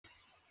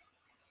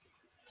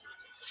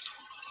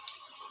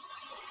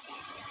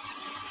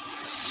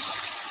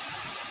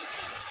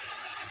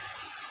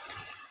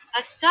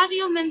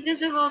Estadio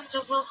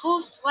Mendizorroza will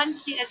host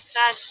Wednesday's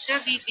Basque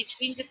derby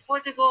between the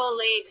Portugal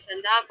Alaves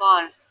and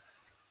Eibar.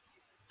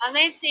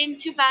 Alaves aim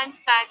to bounce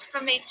back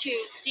from a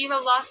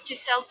 2-0 loss to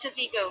Celta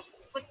Vigo,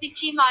 with the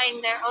team eyeing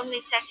their only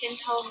second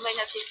home win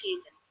of the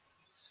season.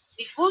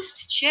 The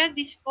hosts shared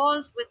the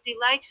spoils with the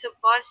likes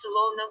of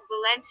Barcelona,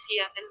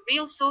 Valencia, and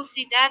Real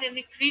Sociedad in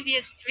the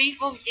previous three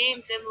home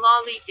games in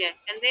La Liga,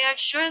 and they are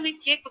surely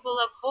capable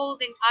of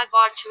holding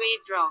Eibar to a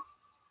draw.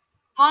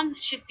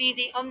 Pons should be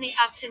the only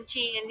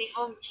absentee in the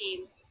home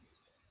team.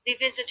 The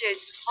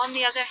visitors, on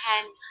the other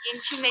hand,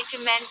 aim to make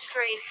amends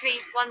for a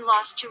 3-1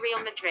 loss to Real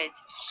Madrid.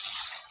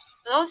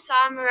 Los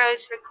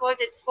Armoros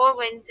recorded 4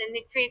 wins in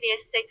the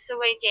previous 6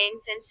 away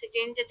games in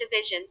Segunda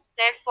Division,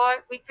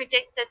 therefore, we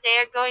predict that they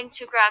are going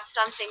to grab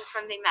something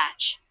from the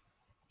match.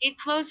 A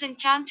close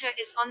encounter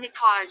is on the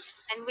cards,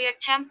 and we are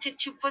tempted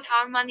to put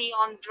our money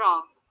on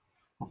draw.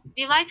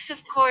 The likes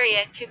of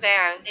Correa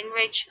Cubero,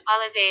 Enrich,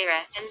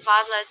 Oliveira, and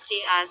Vargas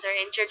Diaz are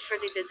injured for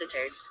the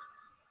visitors.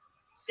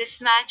 This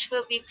match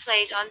will be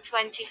played on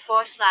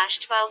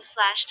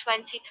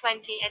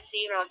 24/12/2020 at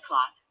 0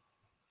 o'clock.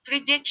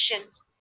 Prediction: